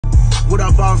What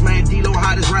up, boss man? D-Lo,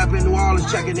 hottest rapper in New Orleans,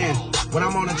 checking in. When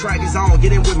I'm on the track, it's on.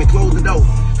 Get in with me, close the door.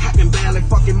 I can barely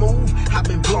fucking move. I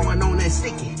been blowing on that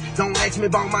sticky. Don't ask me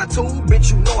about my tool,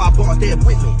 bitch, you know I bought that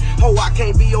with me. Ho, I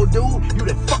can't be your dude. You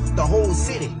done fucked the whole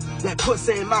city. That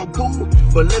pussy ain't mouth cool,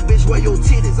 but little bitch, where your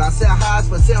titties? I sell highs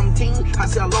for 17, I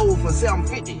sell low for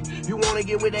 750. You wanna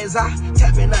get with that Zai?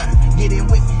 Tap in now, get in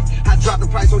with me. I drop the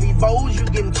price on these bowls, you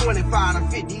getting 25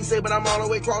 to 50. He said, but I'm all the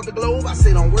way across the globe. I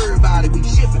said, don't worry about it, we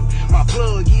shipping. My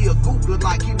plug, he a goop, look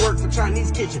like he work for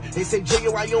Chinese kitchen. They say,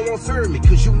 Jigga, why you don't want to serve me?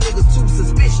 Cause you niggas too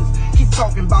suspicious. Keep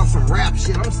talking about some rap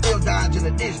shit, I'm still dodging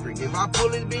the district. If I pull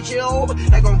this bitch here over,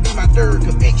 that gonna be my third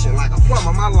conviction. Like a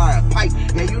plumber, my line pipe.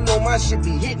 Yeah, you know my shit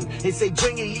be hitting. They say,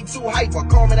 Jigga, he too hyper,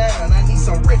 calm it down, I need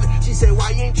some rhythm. She said, why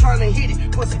you ain't trying to hit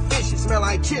it? Pussy fishy, smell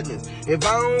like chitlins. If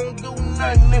I don't do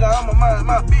nothing, nigga, I'ma mind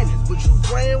my business. But you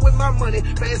playing with my money,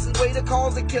 fastest way to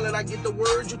cause a killing. I get the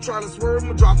word, you trying to swerve,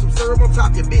 I'ma drop some syrup on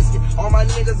top your biscuit. All my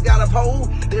niggas got a pole,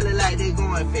 they look like they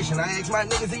going fishing. I asked my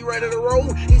niggas, he ready to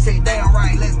roll? He say, damn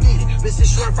right, let's get it. This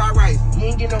is shrimp fried rice, you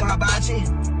ain't get no hibachi.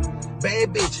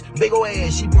 Bad bitch, big ol'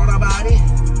 ass, she brought her body.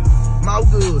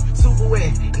 Mouth good, super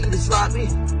wet, eat it sloppy.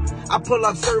 I pull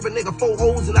up, serve a nigga 4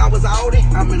 hoes and I was out it.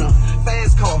 I'm in a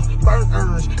fast car, burnt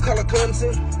orange, color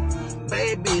crimson.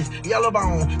 Bad bitch, yellow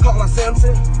bone, call her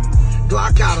Simpson.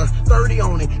 Glock got a 30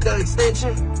 on it, the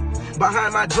extension.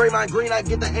 Behind my Draymond Green, I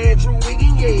get the Andrew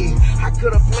Wiggins, yeah. I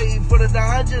could've played for the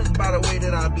Dodgers by the way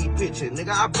that I be pitching.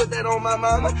 Nigga, I put that on my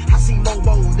mama, I see more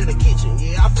bowls in the kitchen.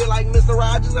 Yeah, I feel like Mr.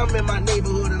 Rogers, I'm in my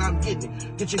neighborhood and I'm getting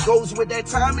it. Get your ghost with that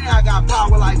timing, I got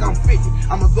power like I'm 50.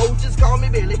 I'm a ghost, just call me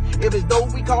Billy. If it's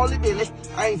dope, we call it Billy.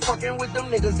 I ain't fucking with them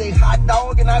niggas, they hot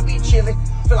dog and I be chillin'.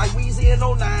 Feel like Weezy in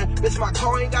 09, bitch, my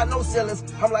car ain't got no ceilings.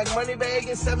 I'm like Moneybag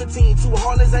in 17, 2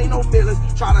 Harleys ain't no feelings.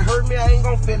 Try to hurt me, I ain't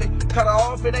gon' feel it. Cut her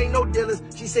off, it ain't no dealers.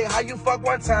 She said, how you fuck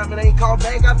one time and ain't call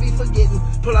back, I be forgetting.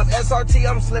 Pull up SRT,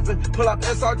 I'm slipping. Pull up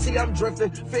SRT, I'm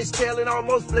drifting. Fish tailing,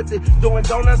 almost flipped it. Doing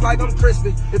donuts like I'm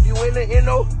crispy. If you in the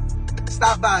NO,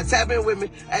 stop by, tap in with me.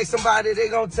 Ask somebody, they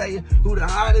gon' tell you who the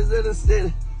hottest in the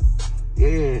city.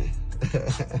 Yeah.